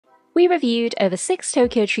We reviewed over 6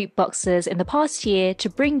 Tokyo Treat boxes in the past year to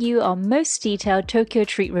bring you our most detailed Tokyo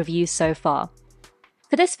Treat review so far.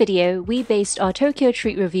 For this video, we based our Tokyo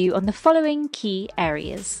Treat review on the following key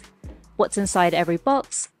areas: what's inside every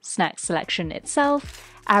box, snack selection itself,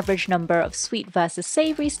 average number of sweet versus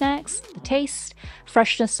savoury snacks, the taste,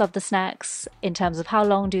 freshness of the snacks in terms of how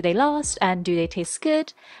long do they last and do they taste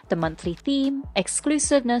good, the monthly theme,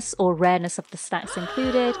 exclusiveness or rareness of the snacks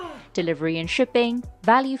included, delivery and shipping,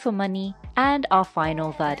 value for money, and our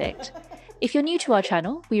final verdict. If you're new to our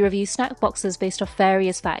channel, we review snack boxes based off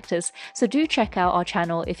various factors, so do check out our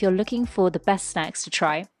channel if you're looking for the best snacks to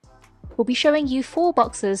try. We'll be showing you 4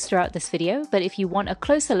 boxes throughout this video, but if you want a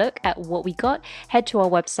closer look at what we got, head to our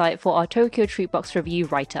website for our Tokyo Treat box review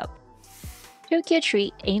write-up. Tokyo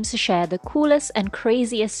Treat aims to share the coolest and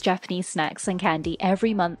craziest Japanese snacks and candy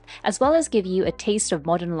every month, as well as give you a taste of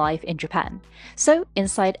modern life in Japan. So,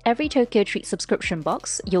 inside every Tokyo Treat subscription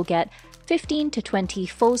box, you'll get 15 to 20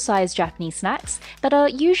 full-size Japanese snacks that are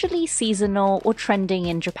usually seasonal or trending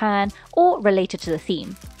in Japan or related to the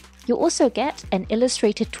theme. You'll also get an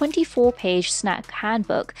illustrated 24-page snack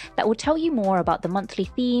handbook that will tell you more about the monthly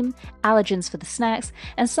theme, allergens for the snacks,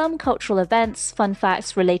 and some cultural events, fun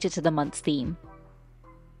facts related to the month's theme.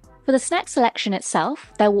 For the snack selection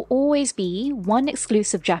itself, there will always be one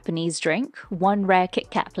exclusive Japanese drink, one rare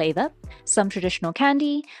Kit Kat flavor, some traditional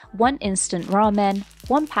candy, one instant ramen,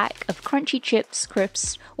 one pack of crunchy chips,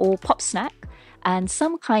 crisps, or pop snack, and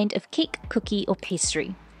some kind of cake, cookie, or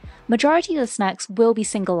pastry. Majority of the snacks will be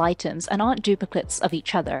single items and aren't duplicates of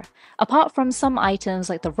each other. Apart from some items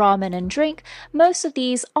like the ramen and drink, most of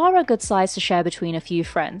these are a good size to share between a few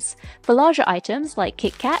friends. For larger items like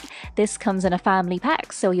Kit Kat, this comes in a family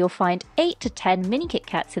pack, so you'll find 8 to 10 mini Kit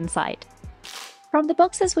Kats inside. From the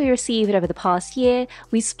boxes we received over the past year,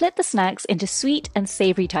 we split the snacks into sweet and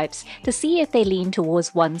savoury types to see if they lean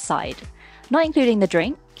towards one side. Not including the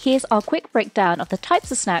drink, here's our quick breakdown of the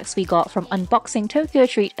types of snacks we got from unboxing Tokyo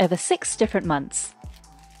Treat over 6 different months.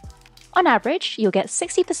 On average, you'll get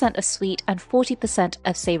 60% of sweet and 40%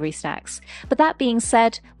 of savoury snacks. But that being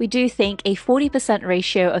said, we do think a 40%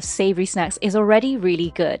 ratio of savoury snacks is already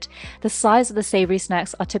really good. The size of the savoury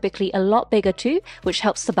snacks are typically a lot bigger too, which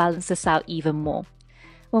helps to balance this out even more.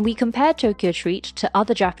 When we compare Tokyo Treat to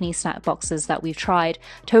other Japanese snack boxes that we've tried,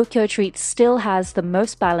 Tokyo Treat still has the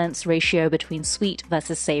most balanced ratio between sweet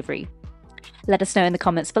versus savoury. Let us know in the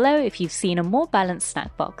comments below if you've seen a more balanced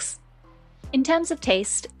snack box. In terms of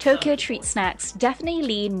taste, Tokyo Treat snacks definitely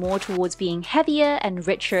lean more towards being heavier and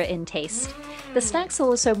richer in taste. The snacks are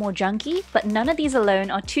also more junky, but none of these alone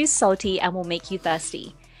are too salty and will make you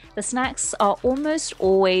thirsty. The snacks are almost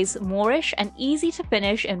always moreish and easy to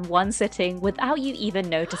finish in one sitting without you even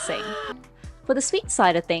noticing. For the sweet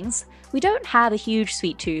side of things, we don't have a huge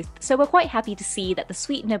sweet tooth, so we're quite happy to see that the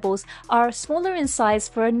sweet nibbles are smaller in size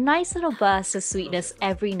for a nice little burst of sweetness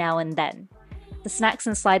every now and then. The snacks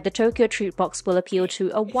inside the Tokyo Treat box will appeal to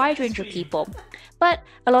a wide range of people, but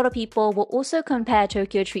a lot of people will also compare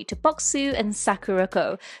Tokyo Treat to Boxu and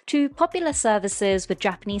Sakurako, two popular services with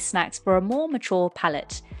Japanese snacks for a more mature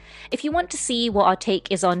palate. If you want to see what our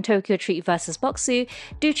take is on Tokyo Treat versus Boxu,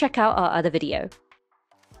 do check out our other video.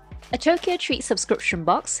 A Tokyo Treat subscription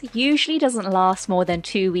box usually doesn't last more than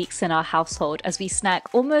 2 weeks in our household, as we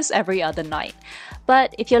snack almost every other night.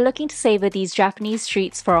 But if you're looking to savour these Japanese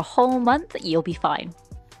treats for a whole month, you'll be fine.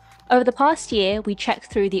 Over the past year, we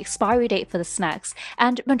checked through the expiry date for the snacks,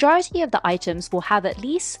 and majority of the items will have at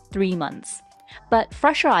least 3 months. But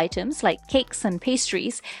fresher items like cakes and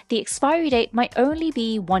pastries, the expiry date might only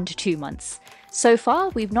be 1 to 2 months. So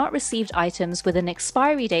far, we've not received items with an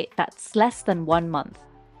expiry date that's less than 1 month.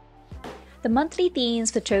 The monthly themes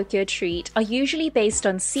for Tokyo Treat are usually based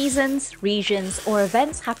on seasons, regions, or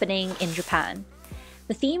events happening in Japan.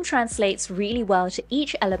 The theme translates really well to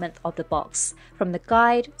each element of the box, from the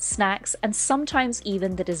guide, snacks, and sometimes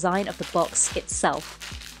even the design of the box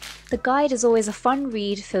itself. The guide is always a fun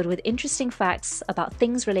read filled with interesting facts about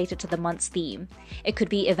things related to the month's theme. It could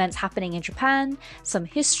be events happening in Japan, some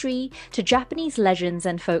history, to Japanese legends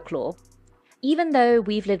and folklore. Even though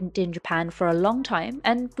we've lived in Japan for a long time,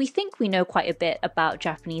 and we think we know quite a bit about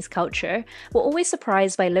Japanese culture, we're always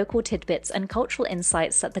surprised by local tidbits and cultural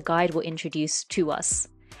insights that the guide will introduce to us.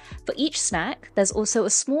 For each snack, there's also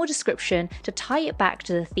a small description to tie it back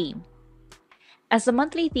to the theme. As the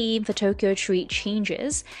monthly theme for Tokyo Treat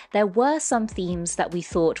changes, there were some themes that we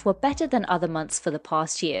thought were better than other months for the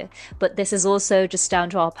past year, but this is also just down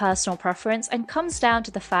to our personal preference and comes down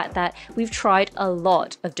to the fact that we've tried a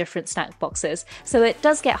lot of different snack boxes, so it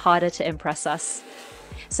does get harder to impress us.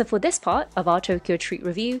 So for this part of our Tokyo Treat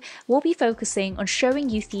review, we'll be focusing on showing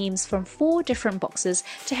you themes from 4 different boxes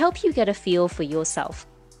to help you get a feel for yourself.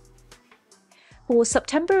 For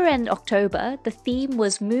September and October, the theme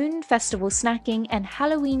was Moon Festival Snacking and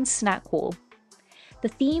Halloween Snack Haul. The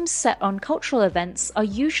themes set on cultural events are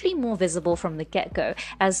usually more visible from the get-go,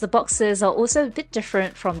 as the boxes are also a bit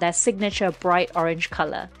different from their signature bright orange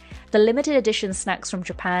colour. The limited edition snacks from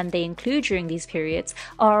Japan they include during these periods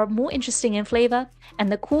are more interesting in flavour,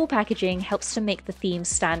 and the cool packaging helps to make the themes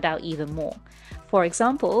stand out even more. For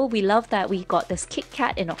example, we love that we got this Kit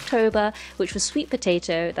Kat in October, which was sweet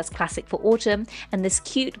potato, that's classic for autumn, and this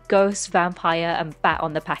cute ghost, vampire and bat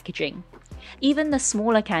on the packaging. Even the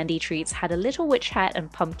smaller candy treats had a little witch hat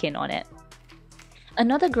and pumpkin on it.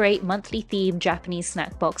 Another great monthly themed Japanese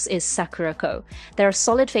snack box is Sakurako. They're a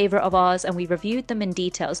solid favourite of ours and we reviewed them in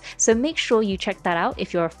details, so make sure you check that out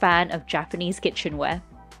if you're a fan of Japanese kitchenware.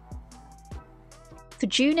 For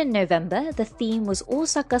June and November, the theme was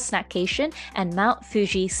Osaka Snackcation and Mount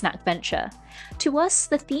Fuji Snack Venture. To us,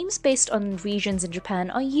 the themes based on regions in Japan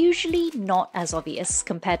are usually not as obvious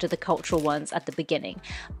compared to the cultural ones at the beginning,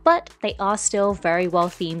 but they are still very well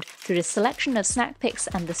themed through the selection of snack picks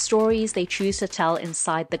and the stories they choose to tell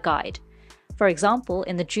inside the guide. For example,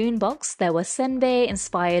 in the June box, there was senbei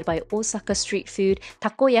inspired by Osaka street food,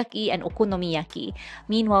 takoyaki and okonomiyaki.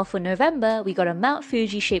 Meanwhile, for November, we got a Mount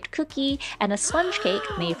Fuji shaped cookie and a sponge cake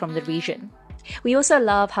made from the region. We also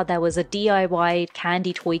love how there was a DIY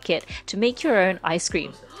candy toy kit to make your own ice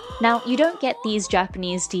cream. Now, you don't get these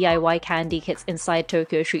Japanese DIY candy kits inside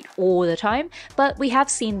Tokyo Treat all the time, but we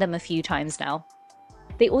have seen them a few times now.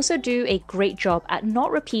 They also do a great job at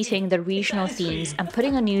not repeating the regional themes and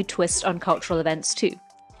putting a new twist on cultural events too.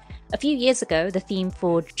 A few years ago, the theme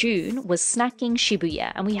for June was Snacking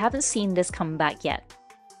Shibuya, and we haven't seen this come back yet.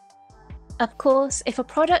 Of course, if a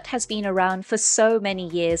product has been around for so many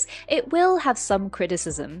years, it will have some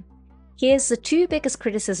criticism. Here's the 2 biggest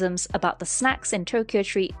criticisms about the snacks in Tokyo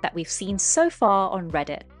Treat that we've seen so far on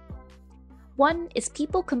Reddit. One is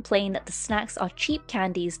people complain that the snacks are cheap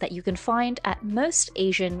candies that you can find at most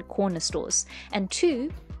Asian corner stores, and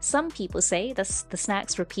 2, some people say that the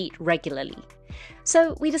snacks repeat regularly.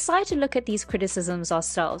 So we decided to look at these criticisms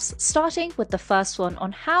ourselves, starting with the first one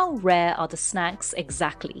on how rare are the snacks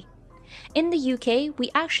exactly. In the UK,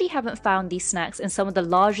 we actually haven't found these snacks in some of the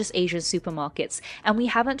largest Asian supermarkets, and we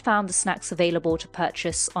haven't found the snacks available to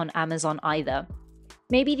purchase on Amazon either.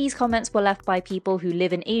 Maybe these comments were left by people who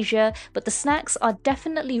live in Asia, but the snacks are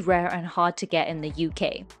definitely rare and hard to get in the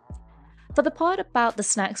UK. For the part about the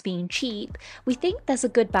snacks being cheap, we think there's a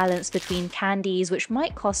good balance between candies which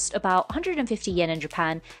might cost about 150 yen in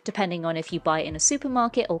Japan, depending on if you buy it in a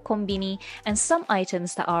supermarket or konbini, and some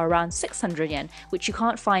items that are around 600 yen, which you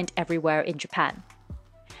can't find everywhere in Japan.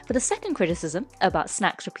 For the second criticism about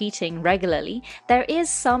snacks repeating regularly, there is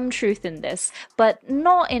some truth in this, but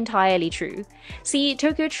not entirely true. See,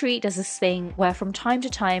 Tokyo Treat does this thing where from time to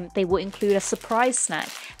time they will include a surprise snack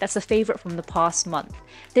that's a favourite from the past month.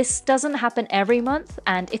 This doesn't happen every month,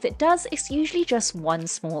 and if it does, it's usually just one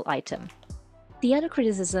small item. The other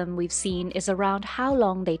criticism we've seen is around how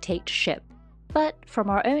long they take to ship. But from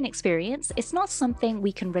our own experience, it's not something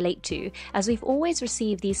we can relate to, as we've always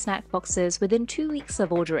received these snack boxes within 2 weeks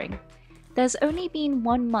of ordering. There's only been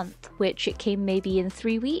 1 month, which it came maybe in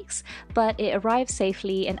 3 weeks, but it arrived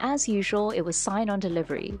safely, and as usual, it was sign-on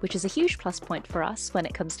delivery, which is a huge plus point for us when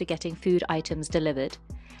it comes to getting food items delivered.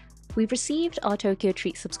 We've received our Tokyo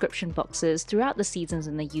Treat subscription boxes throughout the seasons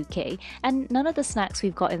in the UK, and none of the snacks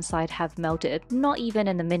we've got inside have melted, not even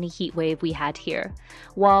in the mini heatwave we had here.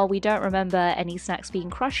 While we don't remember any snacks being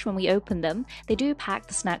crushed when we opened them, they do pack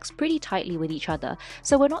the snacks pretty tightly with each other,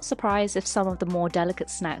 so we're not surprised if some of the more delicate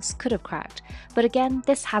snacks could have cracked. But again,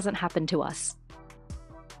 this hasn't happened to us.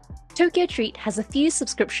 Tokyo Treat has a few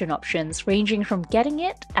subscription options ranging from getting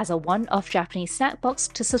it as a one-off Japanese snack box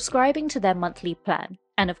to subscribing to their monthly plan.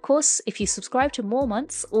 And of course, if you subscribe to more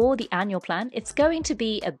months or the annual plan, it's going to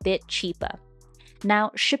be a bit cheaper.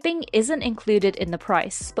 Now, shipping isn't included in the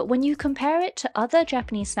price, but when you compare it to other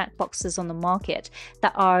Japanese snack boxes on the market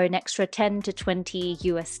that are an extra 10 to 20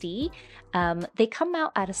 USD, they come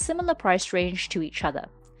out at a similar price range to each other.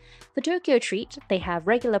 For Tokyo Treat, they have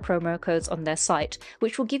regular promo codes on their site,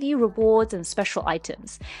 which will give you rewards and special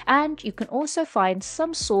items, and you can also find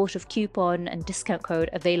some sort of coupon and discount code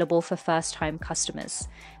available for first-time customers.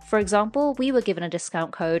 For example, we were given a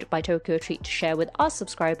discount code by Tokyo Treat to share with our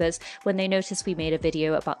subscribers when they noticed we made a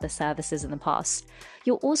video about the services in the past.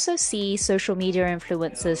 You'll also see social media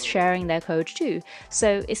influencers sharing their code too,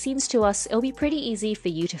 so it seems to us it'll be pretty easy for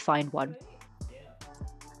you to find one.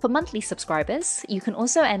 For monthly subscribers, you can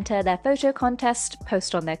also enter their photo contest,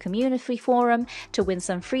 post on their community forum to win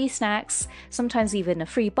some free snacks, sometimes even a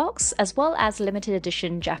free box, as well as limited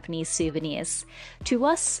edition Japanese souvenirs. To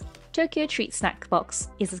us, Tokyo Treat Snack Box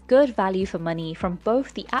is good value for money from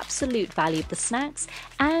both the absolute value of the snacks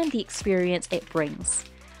and the experience it brings.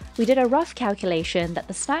 We did a rough calculation that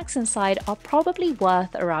the snacks inside are probably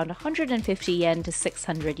worth around 150 yen to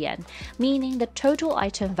 600 yen, meaning the total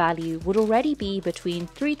item value would already be between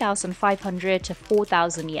 3,500 to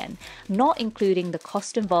 4,000 yen, not including the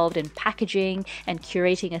cost involved in packaging and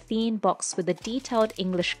curating a themed box with a detailed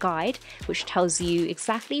English guide which tells you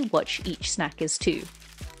exactly what each snack is too.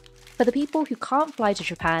 For the people who can't fly to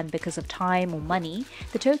Japan because of time or money,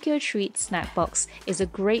 the Tokyo Treat Snack Box is a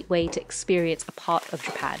great way to experience a part of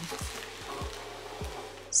Japan.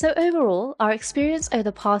 So overall, our experience over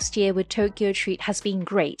the past year with Tokyo Treat has been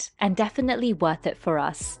great and definitely worth it for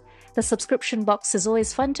us. The subscription box is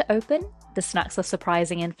always fun to open, the snacks are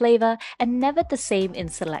surprising in flavour and never the same in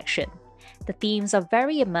selection. The themes are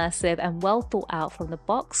very immersive and well thought out from the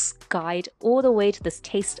box, guide, all the way to the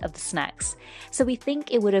taste of the snacks. So we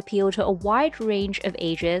think it would appeal to a wide range of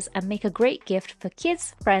ages and make a great gift for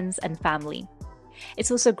kids, friends, and family.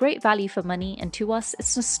 It's also great value for money, and to us,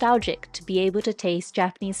 it's nostalgic to be able to taste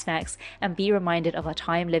Japanese snacks and be reminded of our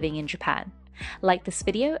time living in Japan. Like this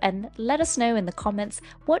video and let us know in the comments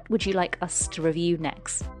what would you like us to review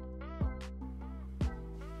next.